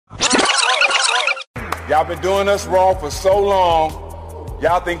Y'all been doing us wrong for so long,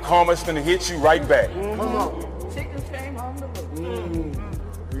 y'all think karma's gonna hit you right back.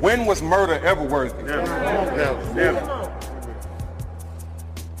 When was murder ever worthy? Never.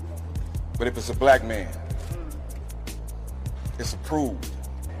 But if it's a black man, it's approved.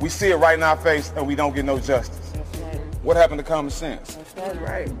 We see it right in our face and we don't get no justice. What happened to common sense? That's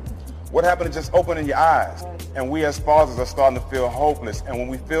right. What happened to just opening your eyes? And we as fathers are starting to feel hopeless. And when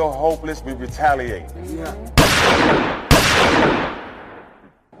we feel hopeless, we retaliate.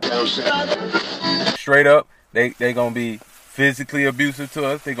 Straight up, they gonna be physically abusive to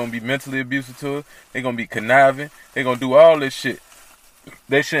us. They gonna be mentally abusive to us. They gonna be conniving. They gonna do all this shit.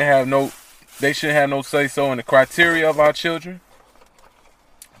 They shouldn't have no say so in the criteria of our children.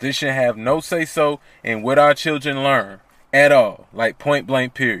 They shouldn't have no say so in what our children learn at all. Like point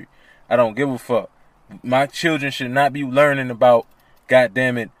blank period. I don't give a fuck. My children should not be learning about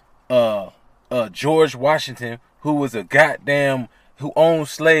George Washington, who was a who owned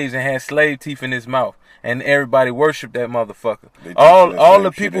slaves and had slave teeth in his mouth. And everybody worshiped that motherfucker. All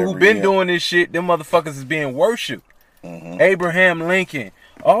the people who been doing this shit, them motherfuckers is being worshipped. Abraham Lincoln,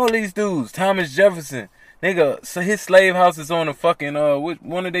 all these dudes, Thomas Jefferson, nigga, so his slave house is on a fucking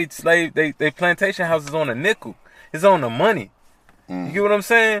one of they plantation houses on a nickel. It's on the money. You get what I'm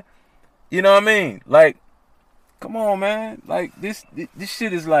saying? You know what I mean? Like, come on, man. Like this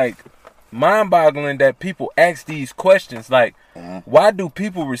shit is like mind-boggling that people ask these questions. Like, why do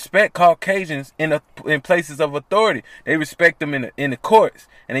people respect Caucasians in places of authority? They respect them in the courts,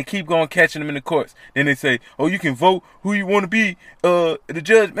 and they keep going catching them in the courts. Then they say, "Oh, you can vote who you want to be the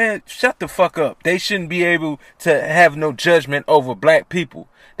judge." Man, shut the fuck up. They shouldn't be able to have no judgment over black people.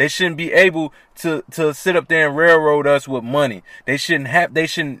 They shouldn't be able to sit up there and railroad us with money. They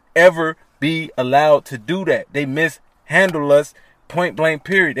shouldn't ever be allowed to do that. They mishandle us. Point blank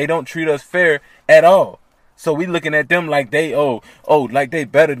period. They don't treat us fair at all. So we looking at them like they like they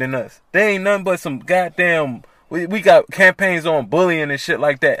better than us. They ain't nothing but some goddamn. We got campaigns on bullying and shit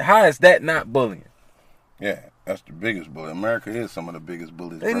like that. How is that not bullying? Yeah, that's the biggest bully. America is some of the biggest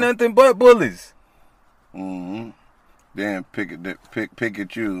bullies. They nothing but bullies. Then pick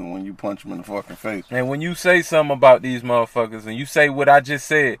at you when you punch them in the fucking face. And when you say something about these motherfuckers and you say what I just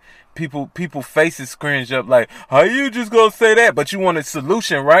said, people faces cringe up like, how you just gonna say that? But you want a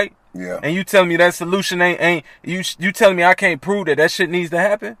solution, right? Yeah. And you tell me that solution ain't you telling me I can't prove that shit needs to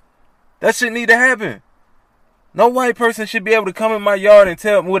happen? That shit need to happen. No white person should be able to come in my yard and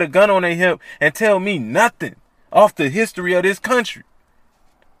tell me with a gun on their hip and tell me nothing off the history of this country.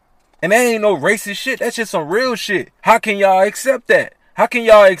 And that ain't no racist shit. That's just some real shit. How can y'all accept that? How can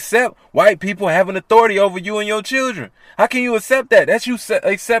y'all accept white people having authority over you and your children? How can you accept that? That's you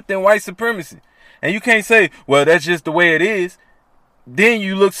accepting white supremacy. And you can't say, well, that's just the way it is. Then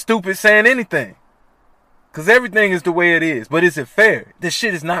you look stupid saying anything. Because everything is the way it is. But is it fair? This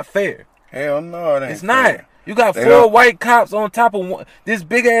shit is not fair. Hell no, it ain't It's not. fair. You got four white cops on top of this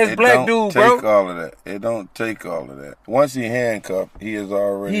big ass black dude, bro. It don't take all of that. It don't take all of that. Once he handcuffed, he is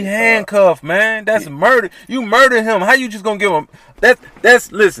already... He handcuffed, man. That's murder. You murder him. How you just gonna give him...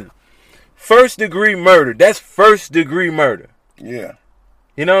 That's listen. First degree murder. That's first degree murder. Yeah.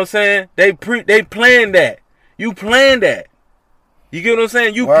 You know what I'm saying? They planned that. You planned that. You get what I'm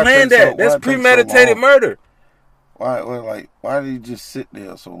saying? You planned that. That's premeditated murder. Why did he just sit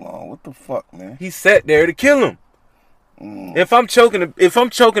there so long? What the fuck, man? He sat there to kill him. If I'm choking the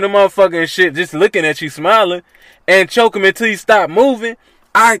motherfucker and shit, just looking at you smiling, and choke him until he stop moving,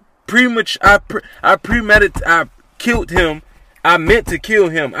 I killed him. I meant to kill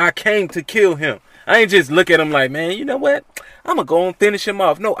him. I came to kill him. I ain't just look at him like, man, you know what? I'm gonna go and finish him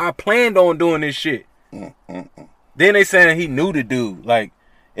off. No, I planned on doing this shit. Then they saying he knew the dude. Like,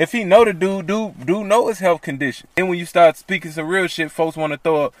 if he know the dude know his health condition. Then when you start speaking some real shit, folks want to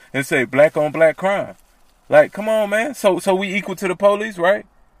throw up and say black on black crime. Like, come on, man. So we equal to the police, right?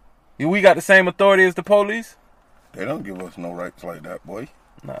 We got the same authority as the police? They don't give us no rights like that, boy.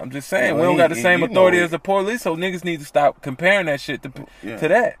 No, I'm just saying, we don't got the same authority as the police, so niggas need to stop comparing that shit to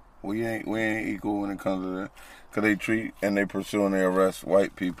that. We ain't equal when it comes to that. Because they treat and they pursue and they arrest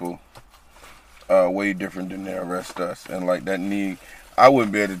white people way different than they arrest us. And like that knee, I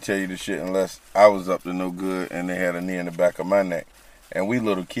wouldn't be able to tell you the shit unless I was up to no good and they had a knee in the back of my neck. And we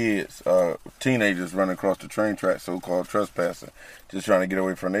little kids, teenagers running across the train track, so-called trespassing, just trying to get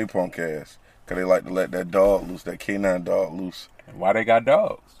away from their punk ass. Because they like to let that dog loose, that canine dog loose. Why they got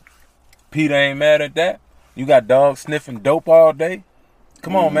dogs? Peter ain't mad at that. You got dogs sniffing dope all day.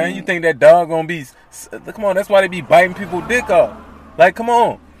 Come on, man. You think that dog gonna be... Come on, that's why they be biting people's dick off. Like, come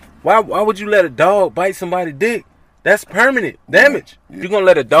on. Why would you let a dog bite somebody's dick? That's permanent damage. Yeah. You're going to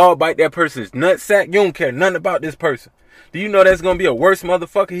let a dog bite that person's nutsack. You don't care nothing about this person. Do you know that's going to be a worse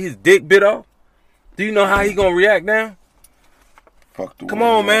motherfucker? His dick bit off. Do you know how he going to react now? Fuck the Come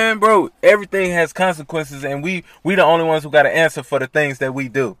on, man, bro. Everything has consequences, and we the only ones who got to answer for the things that we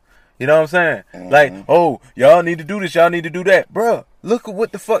do. You know what I'm saying? Mm-hmm. Like, oh, y'all need to do this. Y'all need to do that. Bro, look at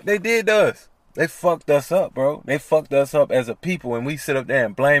what the fuck they did to us. They fucked us up, bro. They fucked us up as a people, and we sit up there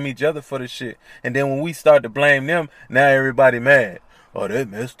and blame each other for the shit. And then when we start to blame them, now everybody mad. Oh, they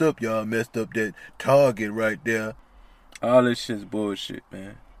messed up. Y'all messed up that target right there. All this shit's bullshit,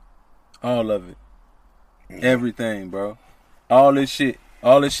 man. All of it. Everything, bro. All this shit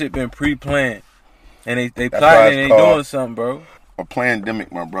been pre-planned. And they plotting and they doing something, bro. A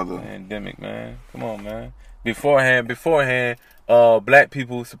pandemic, my brother. Pandemic, man. Come on, man. Beforehand, black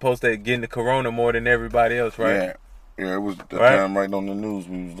people supposed to get the corona more than everybody else, right? Yeah, it was the time right on the news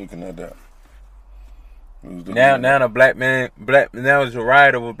we was looking at that. Now it's a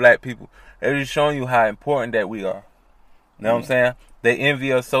riot over black people. They're just showing you how important that we are. You know what I'm saying? They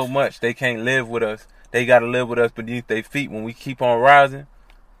envy us so much they can't live with us. They gotta live with us beneath their feet. When we keep on rising,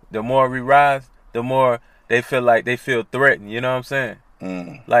 the more we rise, the more they feel threatened. You know what I'm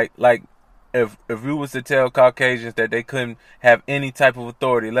saying? Like if we was to tell Caucasians that they couldn't have any type of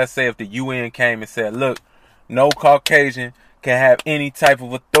authority, let's say if the UN came and said, look, no Caucasian can have any type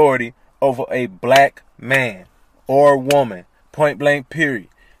of authority over a black man or woman, point blank, period.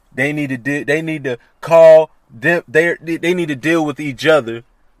 They need to deal with each other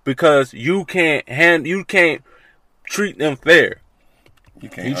because you can't treat them fair.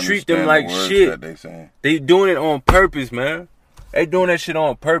 You treat them like shit. They doing it on purpose, man. They doing that shit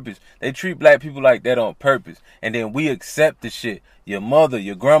on purpose. They treat black people like that on purpose. And then we accept the shit. Your mother,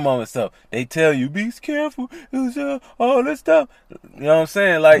 your grandma and stuff. They tell you, be careful. All this stuff. You know what I'm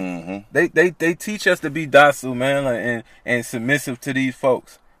saying? Like, they teach us to be docile, man, like, and submissive to these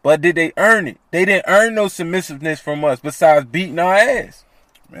folks. But did they earn it? They didn't earn no submissiveness from us besides beating our ass.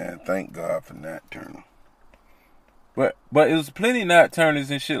 Man, thank God for Nat Turner. But it was plenty Nat Turners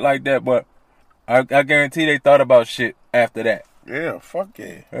and shit like that, but I guarantee they thought about shit after that. Yeah, fuck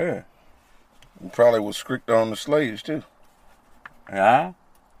yeah. Yeah. You probably was strict on the slaves too. Yeah.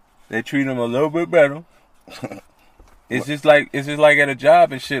 They treat them a little bit better. It's just like at a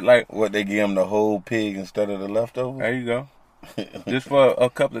job and shit. Like what, they give them the whole pig instead of the leftover? There you go. Just for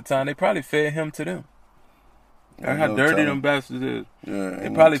a couple of times, they probably fed him to them. That's how dirty them bastards is. Yeah,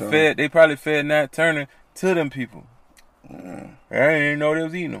 they probably fed Nat Turner to them people. Yeah. I didn't know they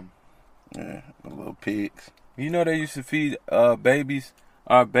was eating them. Yeah, the little pigs. You know they used to feed babies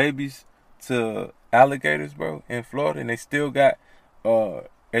to alligators, bro, in Florida, and they still got the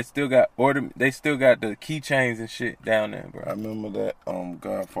keychains and shit down there, bro. I remember that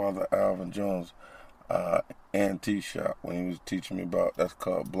Godfather Alvin Jones antique shop when he was teaching me about, that's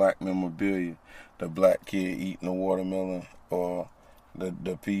called black memorabilia. The black kid eating the watermelon or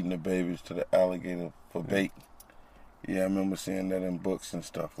the feeding the babies to the alligator for bait. Yeah, I remember seeing that in books and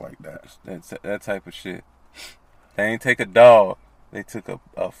stuff like that. That type of shit. They ain't take a dog. They took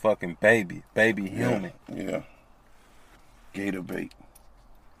a fucking baby human. Yeah. Gator bait.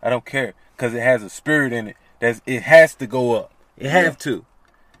 I don't care, cause it has a spirit in it. It has to go up. It have to.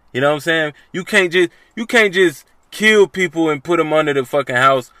 You know what I'm saying? You can't just kill people and put them under the fucking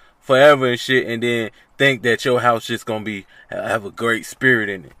house forever and shit, and then think that your house just gonna have a great spirit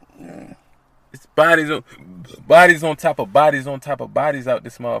in it. Yeah. It's bodies on top of bodies on top of bodies out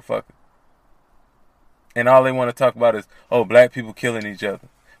this motherfucker. And all they want to talk about is, oh, black people killing each other.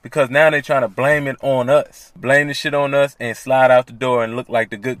 Because now they trying to blame it on us. Blame the shit on us and slide out the door and look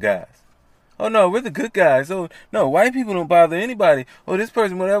like the good guys. Oh, no, we're the good guys. Oh, no, white people don't bother anybody. Oh, this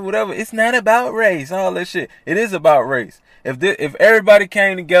person, whatever. It's not about race, all that shit. It is about race. If everybody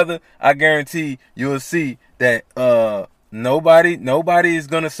came together, I guarantee you'll see that nobody is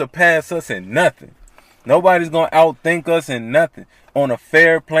going to surpass us in nothing. Nobody's going to outthink us in nothing on a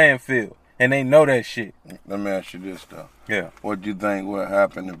fair playing field. And they know that shit. Let me ask you this, though. Yeah. What do you think would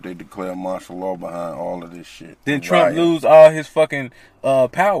happen if they declare martial law behind all of this shit? Then Trump lose all his fucking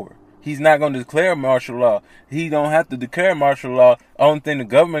power. He's not going to declare martial law. He don't have to declare martial law. Only thing the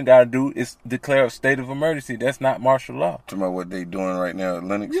government got to do is declare a state of emergency. That's not martial law. Talking about what they doing right now at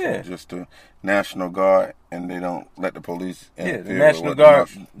Lennox? Yeah. Just the National Guard, and they don't let the police interfere. Yeah, the National Guard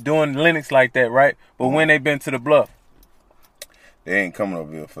doing Lennox like that, right? But when they been to the Bluff? They ain't coming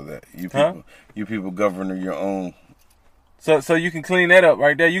over here for that. You people governing your own. So you can clean that up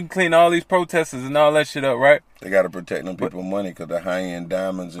right there. You can clean all these protesters and all that shit up, right? They got to protect them people money because the high-end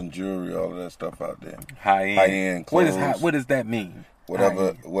diamonds and jewelry, all of that stuff out there. High-end clothes. What does that mean?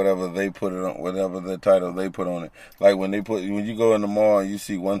 whatever they put it on, whatever the title they put on it. Like when you go in the mall and you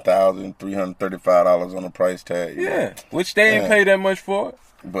see $1,335 on the price tag. Yeah, which they ain't pay that much for it.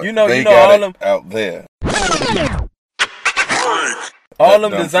 But you know all them out there. All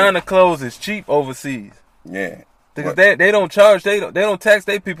them designer clothes is cheap overseas. Yeah. Because they don't charge, they don't tax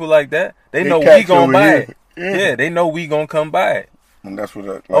their people like that. They know we gonna buy it. Yeah, they know we gonna come buy it. And that's what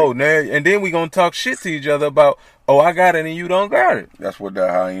and then we gonna talk shit to each other about, I got it and you don't got it. That's what that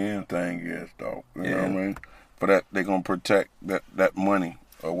high-end thing is, though. You know what I mean? For that, they gonna protect that money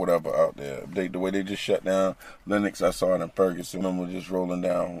or whatever out there. The way they just shut down Lennox, I saw it in Ferguson. I remember just rolling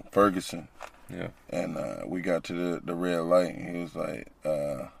down Ferguson. Yeah. And we got to the red light, and he was like,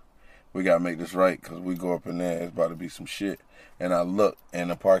 we got to make this right because we go up in there, it's about to be some shit. And I looked in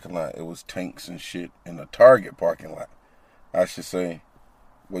the parking lot, it was tanks and shit in the Target parking lot. I should say,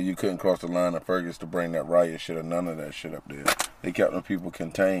 well, you couldn't cross the line of Fergus to bring that riot shit or none of that shit up there. They kept the people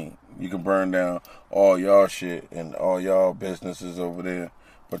contained. You can burn down all y'all shit and all y'all businesses over there,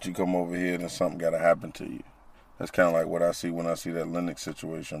 but you come over here and something got to happen to you. That's kind of like what I see when I see that Lennox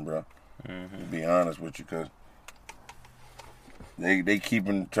situation, bro. Mm-hmm. To be honest with you, because they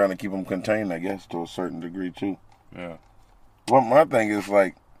trying to keep them contained, I guess, to a certain degree, too. Yeah. Well, my thing is,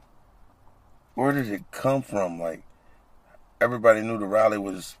 like, where did it come from? Like, everybody knew the rally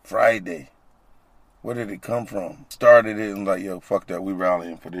was Friday. Where did it come from? Started it and like, yo, fuck that. We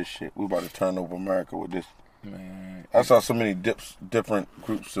rallying for this shit. We about to turn over America with this. Man. I saw so many different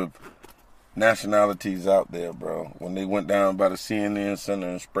groups of nationalities out there, bro. When they went down by the CNN Center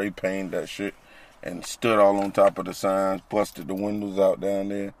and spray painted that shit and stood all on top of the signs, busted the windows out down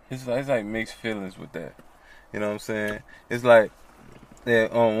there. It's like mixed feelings with that. You know what I'm saying? It's like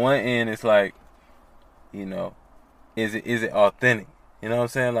that on one end, it's like, you know, is it authentic? You know what I'm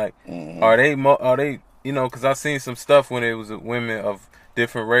saying? Like, are they? You know, because I seen some stuff when it was women of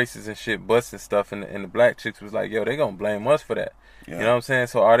different races and shit busting stuff, and the black chicks was like, yo, they gonna blame us for that. Yeah. You know what I'm saying?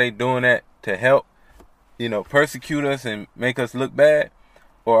 So are they doing that to help, you know, persecute us and make us look bad,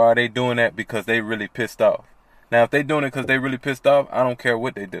 or are they doing that because they really pissed off? Now, if they doing it because they really pissed off, I don't care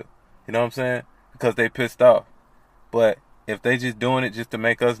what they do. You know what I'm saying? Because they pissed off. But if they just doing it just to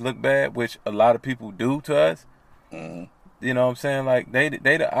make us look bad, which a lot of people do to us, you know what I'm saying? Like, they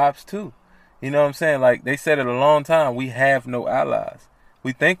the ops too. You know what I'm saying? Like, they said it a long time, we have no allies.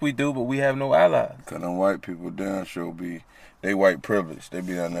 We think we do, but we have no allies. Because them white people down sure they white privilege. They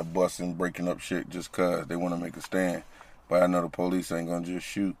be down there busting, breaking up shit just cause they want to make a stand. But I know the police ain't gonna just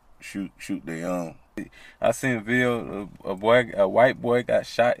shoot their own. I seen a video of a white boy got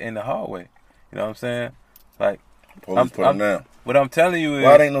shot in the hallway. You know what I'm saying? Like, police put him down. What I'm telling you is,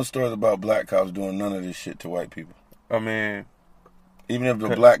 why ain't no stories about black cops doing none of this shit to white people? I mean, even if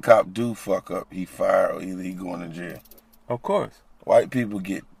the black cop do fuck up, he fired or either he going to jail. Of course. White people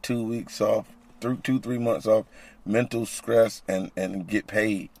get 2 weeks off, 3 months off, mental stress, and get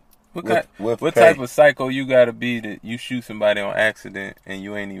paid. What type of psycho you gotta be that you shoot somebody on accident and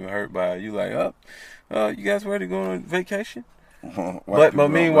you ain't even hurt by it? You like, you guys ready to go on vacation? But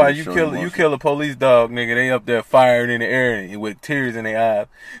meanwhile, you kill a police dog, nigga. They up there firing in the air with tears in their eyes.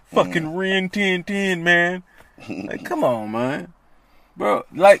 Fucking Ren 1010, man. Like, come on, man, bro.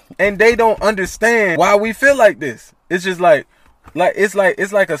 Like, and they don't understand why we feel like this. It's just like it's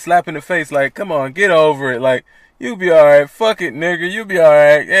like a slap in the face. Like, come on, get over it. Like, you be all right. Fuck it, nigga. You be all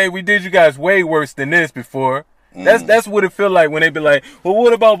right. Hey, we did you guys way worse than this before. That's what it feel like when they be like, well,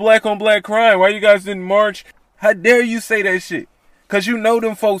 what about black on black crime? Why you guys didn't march? How dare you say that shit? Cause you know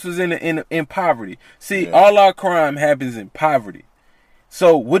them folks was in poverty. See, all our crime happens in poverty.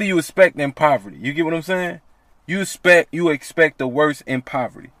 So what do you expect in poverty? You get what I'm saying? You expect the worst in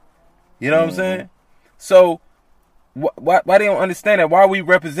poverty. You know what I'm saying? So why they don't understand that? Why are we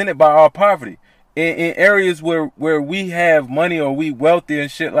represented by our poverty? In areas where we have money or we wealthy and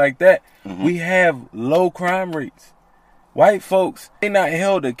shit like that, we have low crime rates. White folks, they not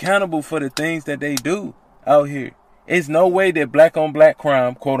held accountable for the things that they do out here. It's no way that black on black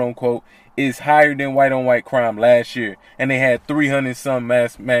crime, quote unquote, is higher than white on white crime last year, and they had 300 some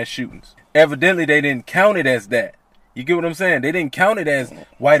mass shootings. Evidently, they didn't count it as that. You get what I'm saying? They didn't count it as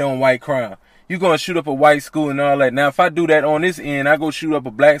white on white crime. You gonna shoot up a white school and all that. Now, if I do that on this end, I go shoot up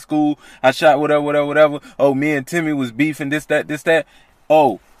a black school. I shot whatever. Oh, me and Timmy was beefing this, that.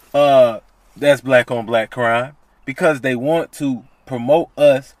 Oh, that's black on black crime. Because they want to promote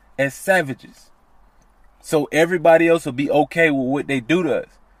us as savages. So everybody else will be okay with what they do to us.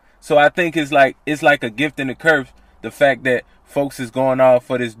 So I think it's like a gift and a curse. The fact that folks is going off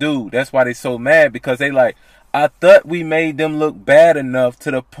for this dude. That's why they so mad, because they like, I thought we made them look bad enough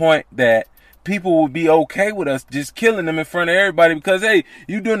to the point that people would be okay with us just killing them in front of everybody because, hey,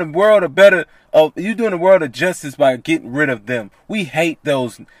 you doing the world you doing the world a justice by getting rid of them. We hate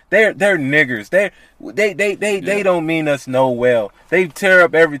those. They're niggers. They don't mean us no well. They tear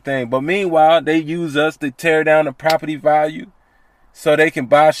up everything. But meanwhile, they use us to tear down the property value so they can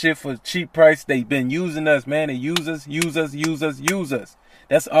buy shit for cheap price. They've been using us, man. They use us.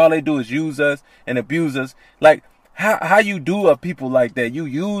 That's all they do is use us and abuse us. Like, how you do a people like that? You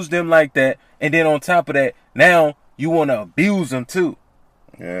use them like that, and then on top of that, now you want to abuse them too.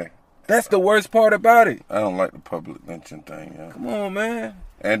 Yeah. That's the worst part about it. I don't like the public lynching thing, yeah. Come on, man.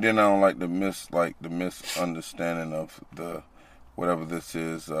 And then I don't like the misunderstanding of the whatever this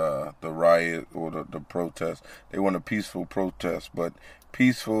is, the riot or the protest. They want a peaceful protest, but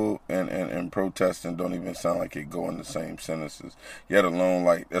peaceful and protesting don't even sound like it go in the same sentences. Yet alone,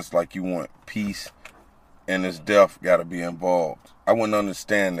 like that's like you want peace and this death got to be involved. I wouldn't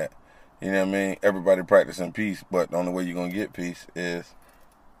understand that. You know what I mean? Everybody practicing peace, but the only way you're gonna get peace is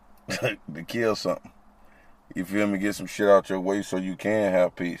to kill something. You feel me? Get some shit out your way so you can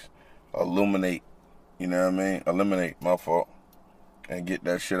have peace. Illuminate, you know what I mean? Eliminate, my fault. And get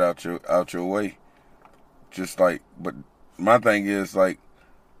that shit out your way. Just like, but my thing is like,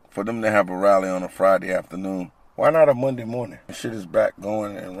 for them to have a rally on a Friday afternoon, why not a Monday morning? Shit is back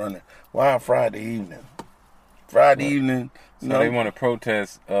going and running. Why a Friday evening? Friday evening. So they want to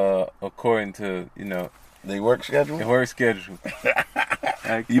protest according to, they work schedule? The work schedule.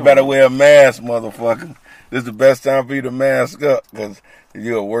 Like, you better wear a mask, motherfucker. This is the best time for you to mask up because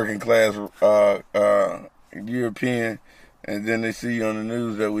you're a working class European, and then they see you on the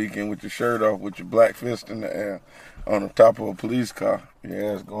news that weekend with your shirt off with your black fist in the air on the top of a police car.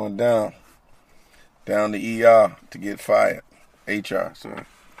 Yeah, it's going down. Down the ER to get fired. HR, sorry.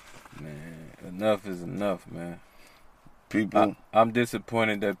 Man, enough is enough, man. People, I'm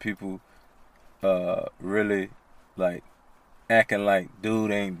disappointed that people really like acting like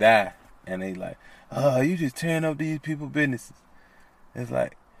dude ain't die, and they like, oh, you just tearing up these people businesses. It's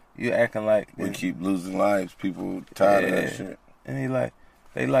like you acting like we keep losing lives. People tired of that shit, and they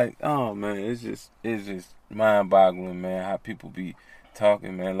like, oh man, it's just mind-boggling, man. How people be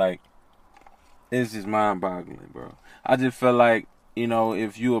talking, man. Like it's just mind-boggling, bro. I just feel like,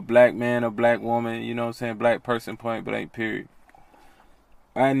 if you a black man or black woman, you know what I'm saying, black person point blank period.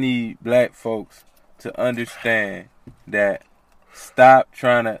 I need black folks to understand that stop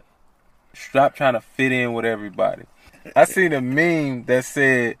trying to fit in with everybody. I seen a meme that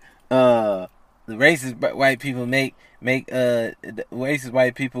said the racist white people make racist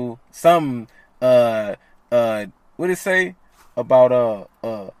white people some what it say about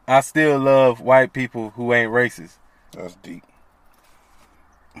I still love white people who ain't racist. That's deep.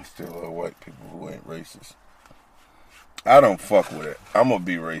 I still love white people who ain't racist. I don't fuck with it. I'm gonna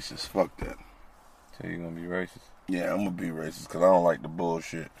be racist. Fuck that. So you gonna be racist? Yeah, I'm gonna be racist because I don't like the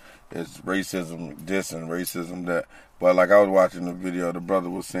bullshit. It's racism this and racism that. But like I was watching the video, the brother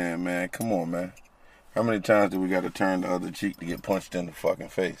was saying, man, come on, man. How many times do we got to turn the other cheek to get punched in the fucking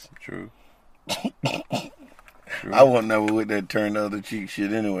face? True. I wasn't never with that turn the other cheek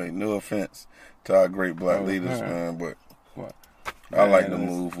shit anyway. No offense to our great black leaders, man, but what? I like to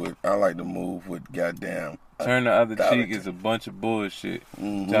move with goddamn. Turn the other cheek is a bunch of bullshit.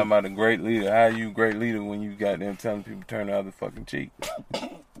 Mm-hmm. Talking about a great leader. How are you a great leader when you goddamn telling people to turn the other fucking cheek?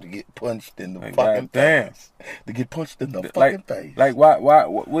 To get punched in the fucking face. To get punched in the fucking face. Like why?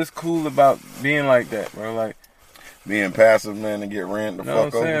 What's cool about being like that, bro? Like being passive, man, and get ran the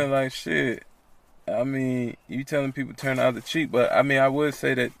fuck over. You know what I'm saying? Like shit. I mean, you telling people to turn the other cheek, but I mean, I would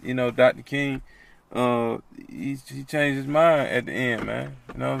say that Dr. King, he changed his mind at the end, man.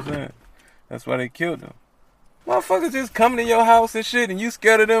 You know what I'm saying? That's why they killed him. Motherfuckers just coming to your house and shit, and you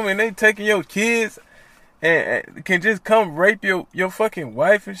scared of them, and they taking your kids, and can just come rape your fucking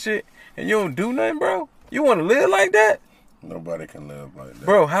wife and shit, and you don't do nothing, bro? You want to live like that? Nobody can live like that,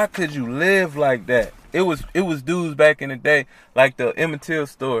 bro. How could you live like that? It was dudes back in the day, like the Emmett Till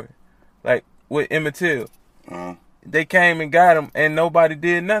story, like with Emmett Till. They came and got him, and nobody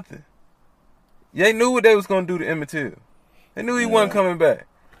did nothing. They knew what they was gonna do to Emmett Till. They knew he wasn't coming back.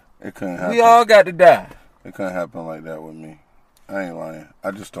 It couldn't happen. We all got to die. It couldn't happen like that with me. I ain't lying.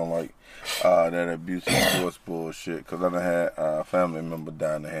 I just don't like that abuse and force bullshit. Because I done had a family member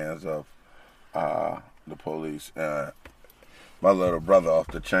die in the hands of the police. My little brother off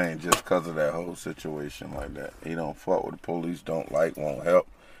the chain just because of that whole situation like that. He don't fuck with the police, don't like, won't help.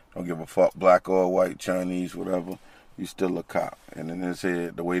 Don't give a fuck, black or white, Chinese, whatever. You still a cop. And in his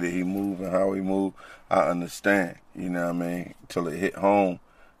head, the way that he move and how he move, I understand. You know what I mean? Till it hit home.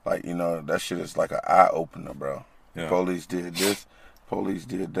 Like, that shit is like an eye-opener, bro. Yeah. Police did this. Police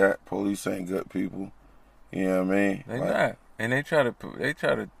did that. Police ain't good people. You know what I mean? They not, and they try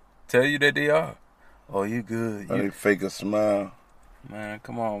to tell you that they are. Oh, you good? They fake a smile. Man,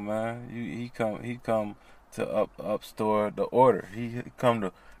 come on, man. He come to upstore the order. He come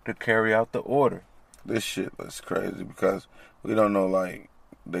to carry out the order. This shit looks crazy because we don't know, like,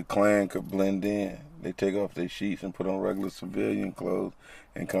 the Klan could blend in. They take off their sheets and put on regular civilian clothes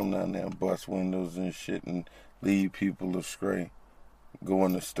and come down there and bust windows and shit and lead people astray. Go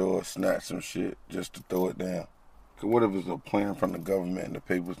in the store, snatch some shit just to throw it down. Cause what if it's a plan from the government and the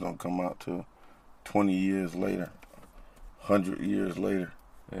papers don't come out till 20 years later, 100 years later?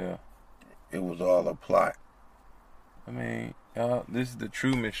 Yeah. It was all a plot. I mean, this is the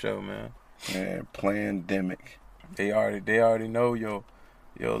Truman Show, man. Man, pandemic. They already know your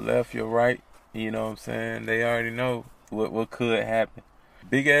left, your right. You know what I'm saying? They already know what could happen.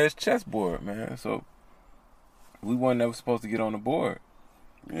 Big ass chessboard, man. So we weren't never supposed to get on the board.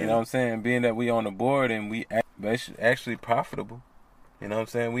 Yeah. You know what I'm saying? Being that we on the board and we actually profitable. You know what I'm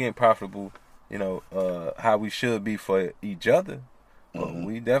saying? We ain't profitable, you know, how we should be for each other. But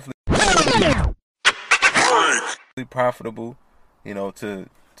we definitely profitable, you know, to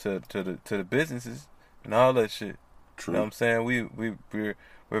the businesses and all that shit. True. You know what I'm saying?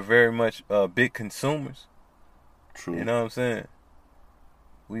 We're very much big consumers. True. You know what I'm saying?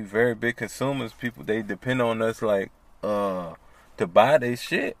 We very big consumers. People, they depend on us like to buy their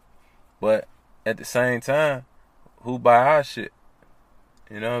shit. But at the same time, who buy our shit?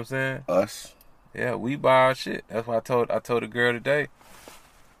 You know what I'm saying? Us. Yeah, we buy our shit. That's why I told a girl today.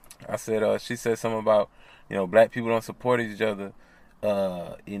 I said she said something about, you know, black people don't support each other.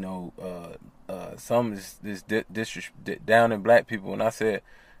 You know, some is down in black people, and I said,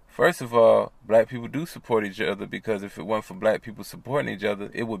 first of all, black people do support each other, because if it wasn't for black people supporting each other,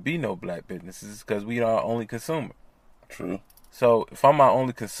 it would be no black businesses, because we are our only consumer. True. So if I'm my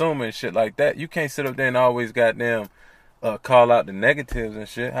only consumer and shit like that, you can't sit up there and always goddamn call out the negatives and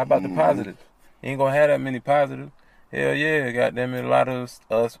shit. How about the positives? You ain't gonna have that many positives. Hell yeah, goddamn it, a lot of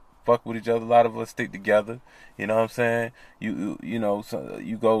us fuck with each other. A lot of us stick together. You know what I'm saying? You know, so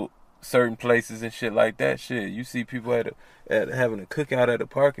you go certain places and shit like that. Shit, you see people at having a cookout at the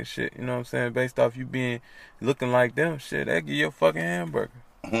park and shit. You know what I'm saying? Based off you being looking like them, shit, that give you a fucking hamburger.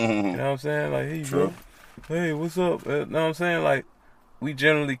 You know what I'm saying? Like, hey, bro, hey, what's up? You know what I'm saying? Like, we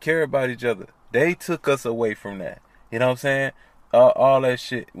generally care about each other. They took us away from that. You know what I'm saying? All that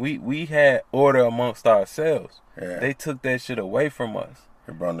shit. We had order amongst ourselves. Yeah. They took that shit away from us.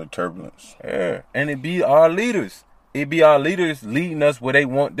 It brought the turbulence. Yeah. And it be our leaders. It be our leaders leading us where they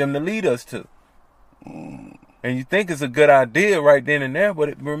want them to lead us to. And you think it's a good idea right then and there,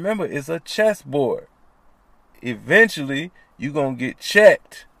 but remember, it's a chessboard. Eventually, you going to get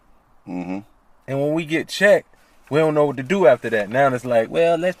checked. And when we get checked, we don't know what to do after that. Now it's like,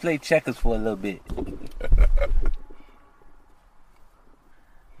 well, let's play checkers for a little bit.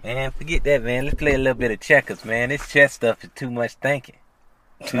 Man, forget that, man. Let's play a little bit of checkers, man. This chess stuff is too much thinking.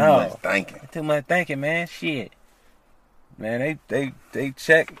 Too much thinking, man. Shit. Man, they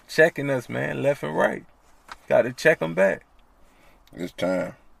checking us, man, left and right. Got to check them back. It's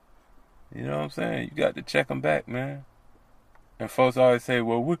time. You know what I'm saying? You got to check them back, man. And folks always say,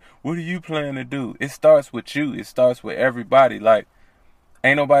 well, what do you plan to do? It starts with you. It starts with everybody. Like,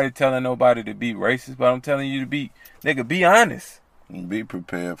 ain't nobody telling nobody to be racist, but I'm telling you to be honest. And be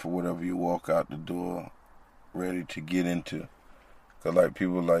prepared for whatever you walk out the door ready to get into. Because, like,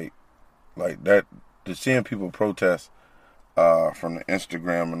 people like that, to seeing people protest from the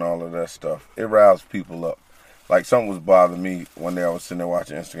Instagram and all of that stuff, it riles people up. Like, something was bothering me one day. I was sitting there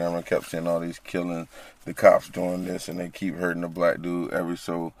watching Instagram and I kept seeing all these killings, the cops doing this, and they keep hurting the black dude every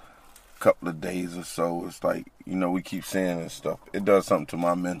so couple of days or so. It's like, you know, we keep saying this stuff. It does something to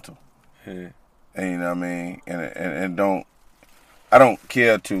my mental. Yeah. And you know what I mean? And I don't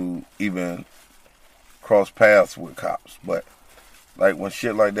care to even cross paths with cops, but like when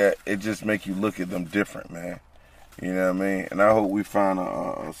shit like that, it just make you look at them different, man. You know what I mean? And I hope we find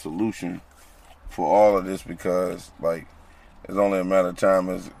a solution for all of this, because like it's only a matter of time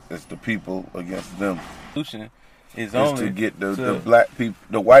as it's the people against them. Solution is only to get the black people,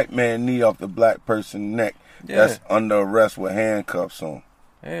 the white man knee off the black person's neck that's under arrest with handcuffs on.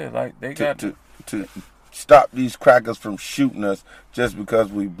 Yeah, like they got to stop these crackers from shooting us just because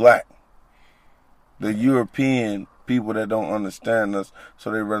we black. The European people that don't understand us, so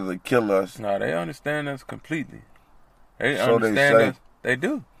they rather kill us. No, they understand us completely. They understand us. They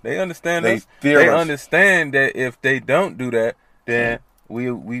do. They understand us. They understand that if they don't do that, then we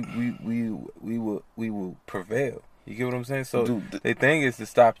will prevail. You get what I'm saying? So the thing is to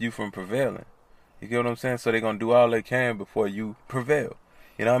stop you from prevailing. You get what I'm saying? So they're going to do all they can before you prevail.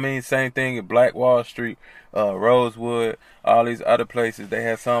 You know what I mean? Same thing at Black Wall Street, Rosewood, all these other places. They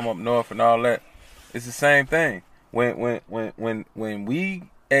had some up north and all that. It's the same thing. When we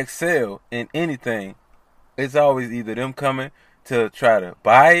excel in anything, it's always either them coming to try to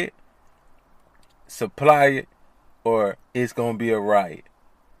buy it, supply it, or it's going to be a riot.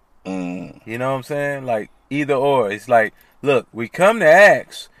 You know what I'm saying? Like, either or. It's like, look, we come to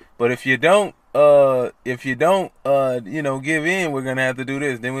ask, but if you don't, you know, give in, we're going to have to do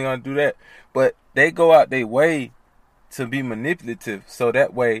this, then we're going to do that. But they go out their way to be manipulative, so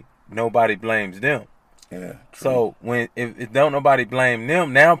that way nobody blames them. Yeah. True. So if don't nobody blame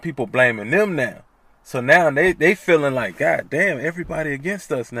them, now people blaming them now. So now they feeling like, God damn, everybody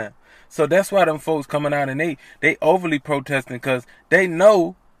against us now. So that's why them folks coming out and they overly protesting, because they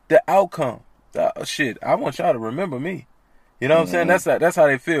know the outcome. Shit, I want y'all to remember me. You know what I'm saying? That's how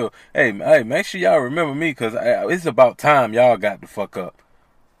they feel. Hey, make sure y'all remember me, because it's about time y'all got the fuck up.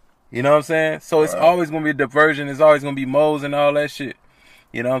 You know what I'm saying? So it's always going to be a diversion. It's always going to be moles and all that shit.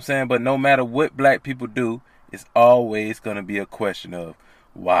 You know what I'm saying? But no matter what black people do, it's always going to be a question of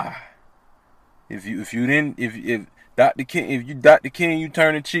why. If Dr. King, you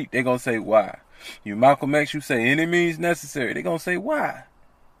turn the cheek, they're going to say why. You Malcolm X, you say any means necessary, they're going to say why.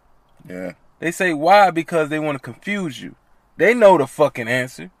 Yeah. They say why because they want to confuse you. They know the fucking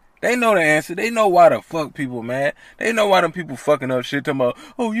answer. They know the answer. They know why the fuck people mad. They know why them people fucking up shit. Talking about,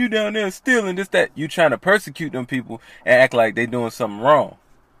 oh, you down there stealing this, that. You trying to persecute them people and act like they doing something wrong.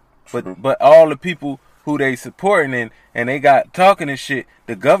 But all the people who they supporting and they got talking and shit,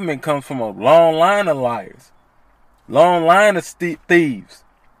 the government comes from a long line of liars. Long line of thieves.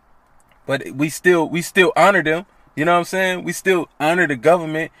 But we still honor them. You know what I'm saying? We still honor the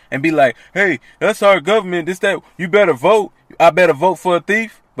government and be like, hey, that's our government. This, that. You better vote. I better vote for a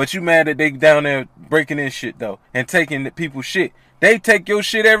thief. But you mad that they down there breaking in shit, though, and taking the people's shit. They take your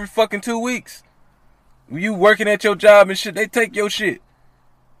shit every fucking 2 weeks. You working at your job and shit, they take your shit.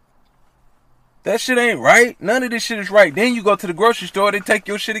 That shit ain't right. None of this shit is right. Then you go to the grocery store, they take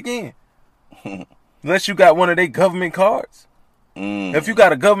your shit again. Unless you got one of their government cards. If you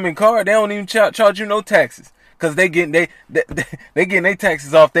got a government card, they don't even charge you no taxes. Because they getting their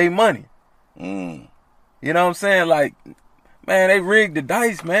taxes off their money. You know what I'm saying? Like, man, they rigged the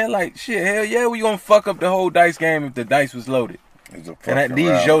dice, man. Like, shit, hell yeah, we gonna fuck up the whole dice game if the dice was loaded. And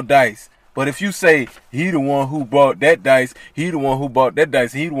these your dice. But if you say, he the one who bought that dice, he the one who bought that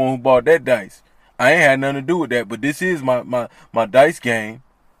dice, he the one who bought that dice. I ain't had nothing to do with that, but this is my dice game.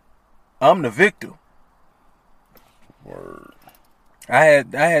 I'm the victim. Word. I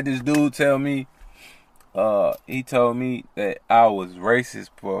had this dude tell me, he told me that I was racist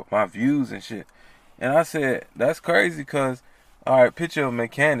for my views and shit. And I said, that's crazy, because, all right, picture a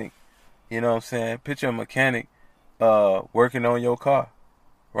mechanic, you know what I'm saying? Picture a mechanic working on your car,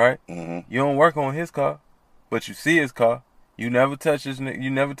 right? You don't work on his car, but you see his car. You never touch his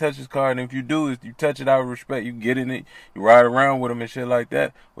car, and if you do, you touch it out of respect. You get in it, you ride around with him and shit like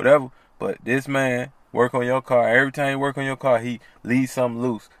that, whatever. But this man work on your car. Every time he work on your car, he leaves something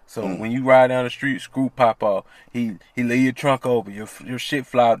loose. So when you ride down the street, screw pop off. He leave your trunk open, your shit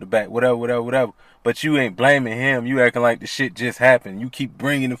fly out the back, whatever. But you ain't blaming him. You acting like the shit just happened. You keep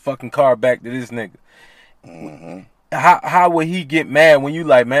bringing the fucking car back to this nigga. How would he get mad when you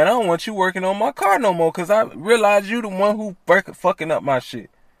like, man, I don't want you working on my car no more, because I realize you the one who fucking up my shit.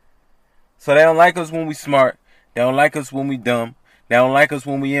 So they don't like us when we smart. They don't like us when we dumb. They don't like us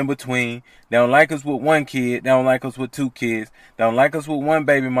when we in between. They don't like us with one kid. They don't like us with 2 kids. They don't like us with one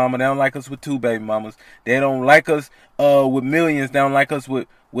baby mama. They don't like us with 2 baby mamas. They don't like us with millions. They don't like us with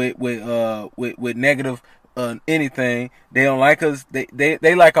negative anything. They don't like us.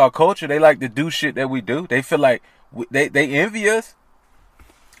 They like our culture. They like to do shit that we do. They feel like they envy us.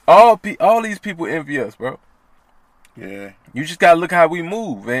 All these people envy us, bro. Yeah. You just gotta look how we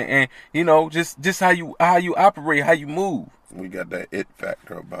move, and you know, just how you operate, how you move. We got that it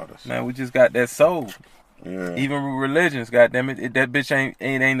factor about us. Man, we just got that soul. Yeah. Even with religions, goddamn it, that bitch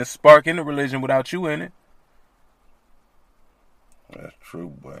ain't a spark in the religion without you in it. That's true,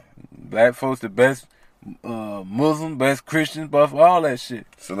 boy. Black folks the best Muslim, best Christians, but all that shit.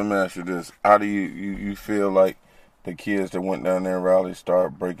 So let me ask you this: how do you feel like the kids that went down there in Raleigh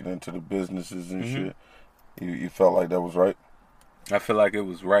started breaking into the businesses and shit? You felt like that was right? I feel like it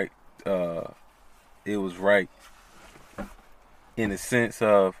was right. It was right in the sense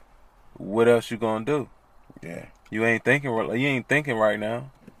of what else you gonna do? Yeah. You ain't thinking right now.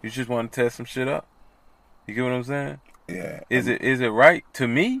 You just want to test some shit up. You get what I'm saying? Yeah. Is it right to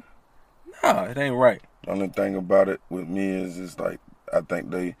me? No, it ain't right. The only thing about it with me is like I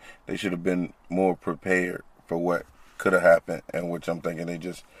think they should have been more prepared for what could have happened, and which I'm thinking they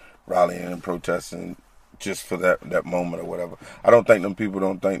just rallying and protesting just for that moment or whatever. I don't think them people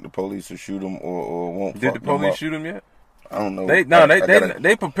don't think the police will shoot them or won't. Did the police shoot them yet? I don't know.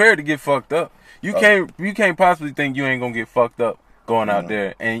 They prepared to get fucked up. You can't possibly think you ain't gonna get fucked up going out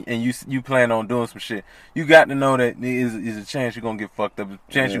there and you plan on doing some shit. You got to know that there is a chance you're gonna get fucked up, a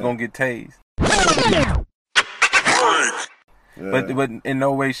chance you're gonna get tased. Yeah. But in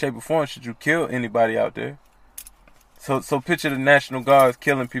no way, shape, or form should you kill anybody out there. So picture the National Guards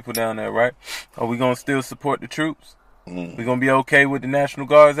killing people down there, right? Are we gonna still support the troops? We gonna be okay with the National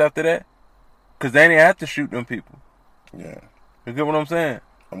Guards after that? Cause they didn't have to shoot them people. Yeah. You get what I'm saying?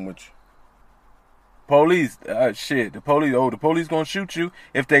 I'm with you. Police, shit. The police gonna shoot you.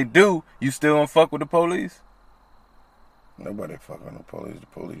 If they do, you still gonna fuck with the police? Nobody fuck with the police. The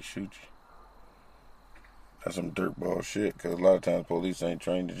police shoot you. That's some dirtball shit. Cause a lot of times police ain't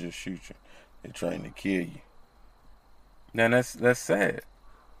trained to just shoot you. They trained to kill you. Now that's sad.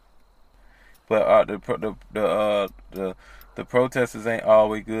 But the protesters ain't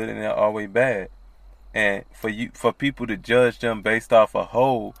always good and they're always bad. And for people to judge them based off a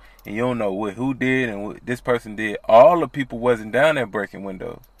whole, and you don't know who did and what this person did. All the people wasn't down there breaking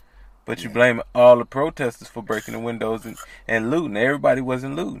windows, but you blame all the protesters for breaking the windows and looting. Everybody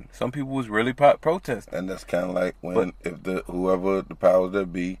wasn't looting. Some people was really protesting. And that's kind of like whoever the powers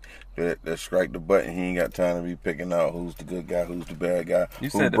that be that strike the button, he ain't got time to be picking out who's the good guy, who's the bad guy,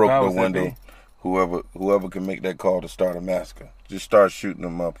 who broke the window. Whoever can make that call to start a massacre, just start shooting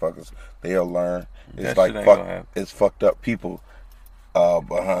them motherfuckers. They'll learn. It's like it's fucked up people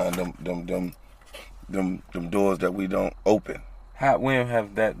behind them doors that we don't open. When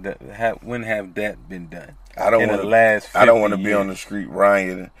have that been done? I don't want to be on the street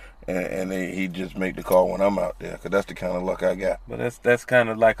rioting and he just make the call when I'm out there, because that's the kind of luck I got. But that's kind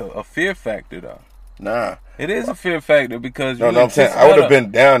of like a fear factor though. Nah. It is a fear factor because I'm saying I would have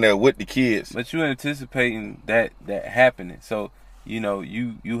been down there with the kids. But you're anticipating that happening. So,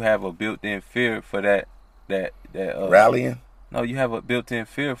 you have a built-in fear for that rallying? No, you have a built-in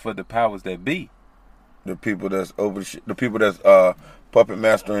fear for the powers that be. The people that's puppet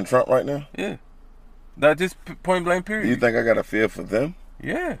mastering Trump right now? Yeah. Not just point blank period. You think I got a fear for them?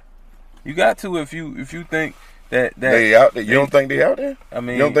 Yeah. You got to if you think that they out there. You don't think they out there? I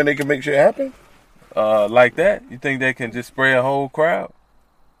mean, you don't think they can make shit happen? Like that? You think they can just spray a whole crowd?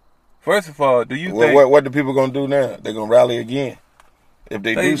 First of all, do you think... What the people going to do now? They're going to rally again. If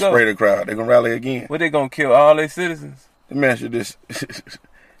they do spray the crowd, they're going to rally again. What, they going to kill all their citizens? Let me ask you this.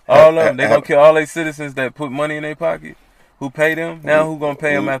 All of them? They going to kill all their citizens that put money in their pocket? Who pay them? Now who going to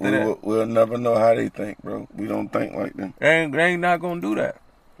pay them after that? We'll never know how they think, bro. We don't think like them. They ain't not going to do that.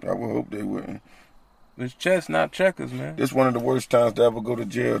 I would hope they wouldn't. It's chess, not checkers, man. This one of the worst times to ever go to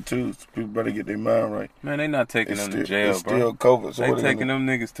jail, too. So people better get their mind right. Man, they not taking them to jail, it's bro. It's still COVID. So they taking them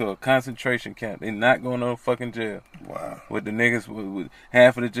niggas to a concentration camp. They not going to fucking jail. Wow. With the niggas, with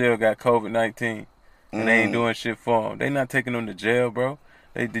half of the jail got COVID-19. And they ain't doing shit for them. They not taking them to jail, bro.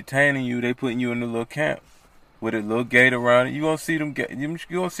 They detaining you. They putting you in a little camp with a little gate around it. You gonna see them. You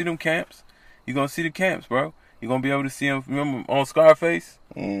gonna see them camps. You gonna see the camps, bro. You gonna be able to see them. Remember on Scarface?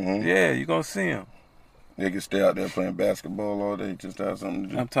 Mm-hmm. Yeah, you gonna see them. They can stay out there playing basketball all day, just have something to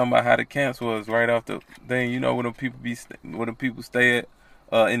do. I'm talking about how the camps was right off the thing. You know where the people stay at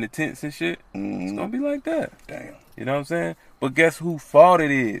in the tents and shit. Mm-hmm. It's gonna be like that. Damn. You know what I'm saying? But guess who fault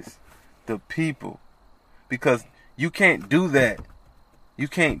it is? The people. Because you can't do that. You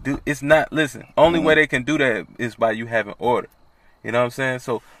can't do. It's not. Listen. Only way they can do that is by you having order. You know what I'm saying?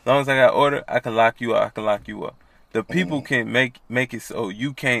 So as long as I got order, I can lock you up. I can lock you up. The people can make it so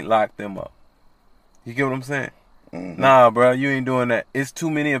you can't lock them up. You get what I'm saying? Mm-hmm. Nah, bro, you ain't doing that. It's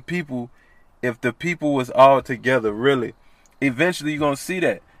too many of people. If the people was all together, really, eventually you're gonna see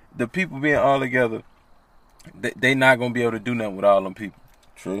that the people being all together, they not gonna be able to do nothing with all them people.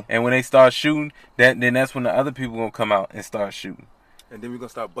 True. And when they start shooting, then that's when the other people gonna come out and start shooting. And then we're gonna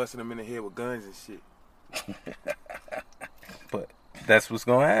start busting them in the head with guns and shit. But that's what's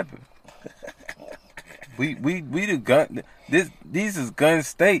gonna happen. We the gun. These is gun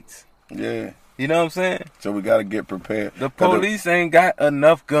states. Yeah. You know what I'm saying? So we gotta get prepared. The police ain't got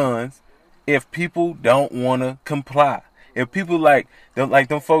enough guns if people don't wanna comply. If people like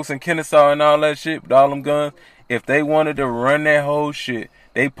them folks in Kennesaw and all that shit with all them guns, if they wanted to run that whole shit,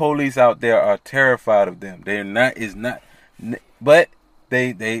 they police out there are terrified of them. But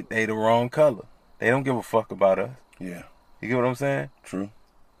they the wrong color. They don't give a fuck about us. Yeah. You get what I'm saying? True.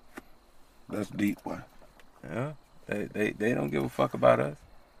 That's deep, boy. Yeah. They don't give a fuck about us.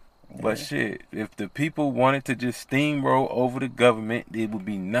 But shit, if the people wanted to just steamroll over the government, it would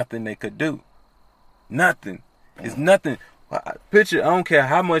be nothing they could do. Nothing. It's nothing. Picture, I don't care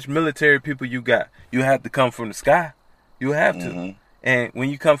how much military people you got. You have to come from the sky. You have to. And when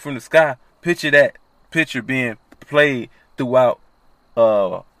you come from the sky, picture that picture being played throughout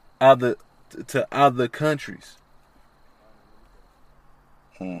other countries.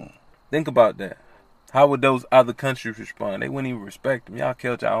 Think about that. How would those other countries respond? They wouldn't even respect them. Y'all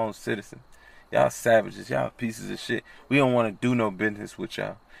killed your own citizens. Y'all savages. Y'all pieces of shit. We don't want to do no business with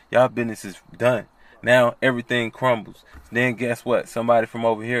y'all. Y'all business is done. Now everything crumbles. Then guess what? Somebody from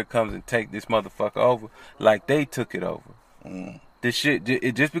over here comes and take this motherfucker over like they took it over. This shit,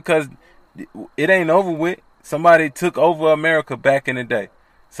 just because it ain't over with, somebody took over America back in the day.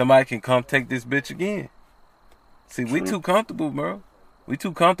 Somebody can come take this bitch again. See, we too comfortable, bro. We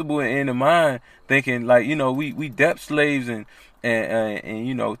too comfortable in the mind thinking like, you know, we debt slaves and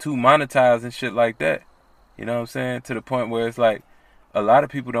you know, too monetized and shit like that. You know what I'm saying? To the point where it's like a lot of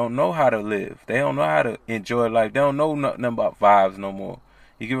people don't know how to live. They don't know how to enjoy life. They don't know nothing about vibes no more.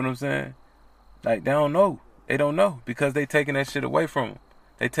 You get what I'm saying? Like, they don't know. They don't know because they taking that shit away from them.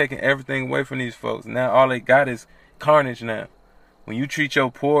 They taking everything away from these folks. Now all they got is carnage now. When you treat your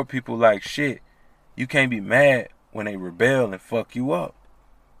poor people like shit, you can't be mad when they rebel and fuck you up.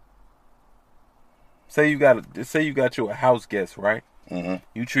 Say you got your house guest, right?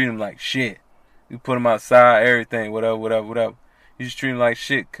 You treat them like shit. You put them outside, everything, whatever. You just treat them like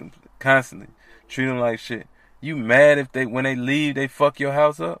shit constantly. Treat them like shit. You mad if when they leave, they fuck your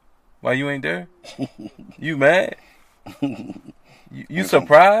house up while you ain't there? You mad? You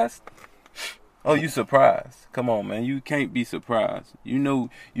surprised? Oh, you surprised? Come on, man. You can't be surprised. You knew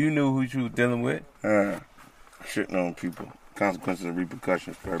who you were dealing with. Shitting on people. Consequences and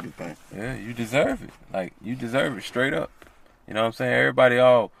repercussions for everything. Yeah, you deserve it. Like, you deserve it straight up. You know what I'm saying? Everybody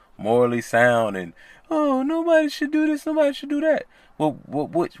all morally sound and, oh, nobody should do this, nobody should do that. Well,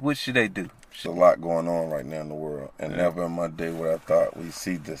 what should they do? There's a lot going on right now in the world. And never in my day would I thought we'd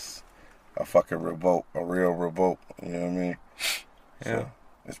see this. A fucking revolt. A real revolt. You know what I mean? Yeah. So,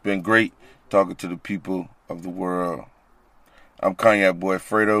 it's been great talking to the people of the world. I'm Cognac Boy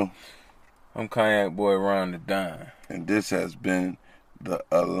Fredo. I'm Cognac Boy Ron the Dime. And this has been the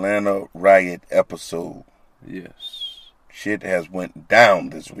Atlanta Riot episode. Yes. Shit has went down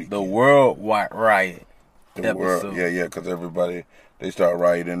this week. The Worldwide Riot episode. Yeah, because everybody, they start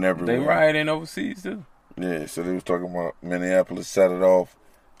rioting everywhere. They rioting overseas too. Yeah, so they was talking about Minneapolis set it off,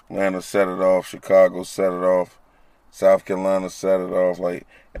 Atlanta set it off, Chicago set it off, South Carolina set it off. Like,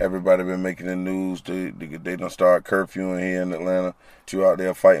 everybody been making the news. They done start curfewing here in Atlanta. You out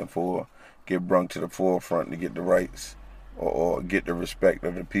there fighting for, get brung to the forefront to get the rights or get the respect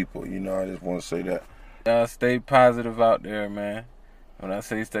of the people. You know, I just want to say that. Y'all stay positive out there, man. When I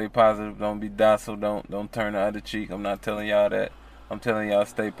say stay positive, don't be docile. Don't turn the other cheek. I'm not telling y'all that. I'm telling y'all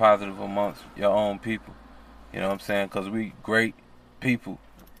stay positive amongst your own people. You know what I'm saying? Because we great people.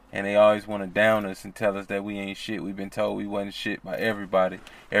 And they always want to down us and tell us that we ain't shit. We've been told we wasn't shit by everybody.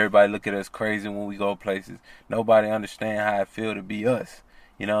 Everybody look at us crazy when we go places. Nobody understand how it feel to be us.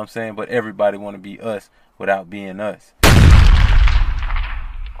 You know what I'm saying? But everybody want to be us without being us.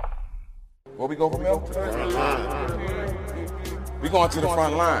 Where we go from here? To the front line. We going to the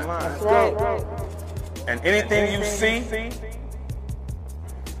front line. That's right. And anything you see,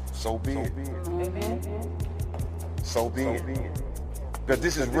 so be it. So be it. Because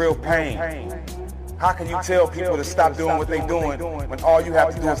this is real pain. How can you tell people to stop doing what they're doing when all you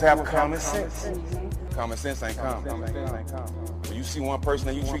have to do is have common sense? Common sense ain't common. When you see one person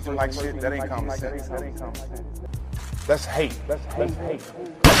and you treat them like shit, that ain't common sense. That's hate. That's hate.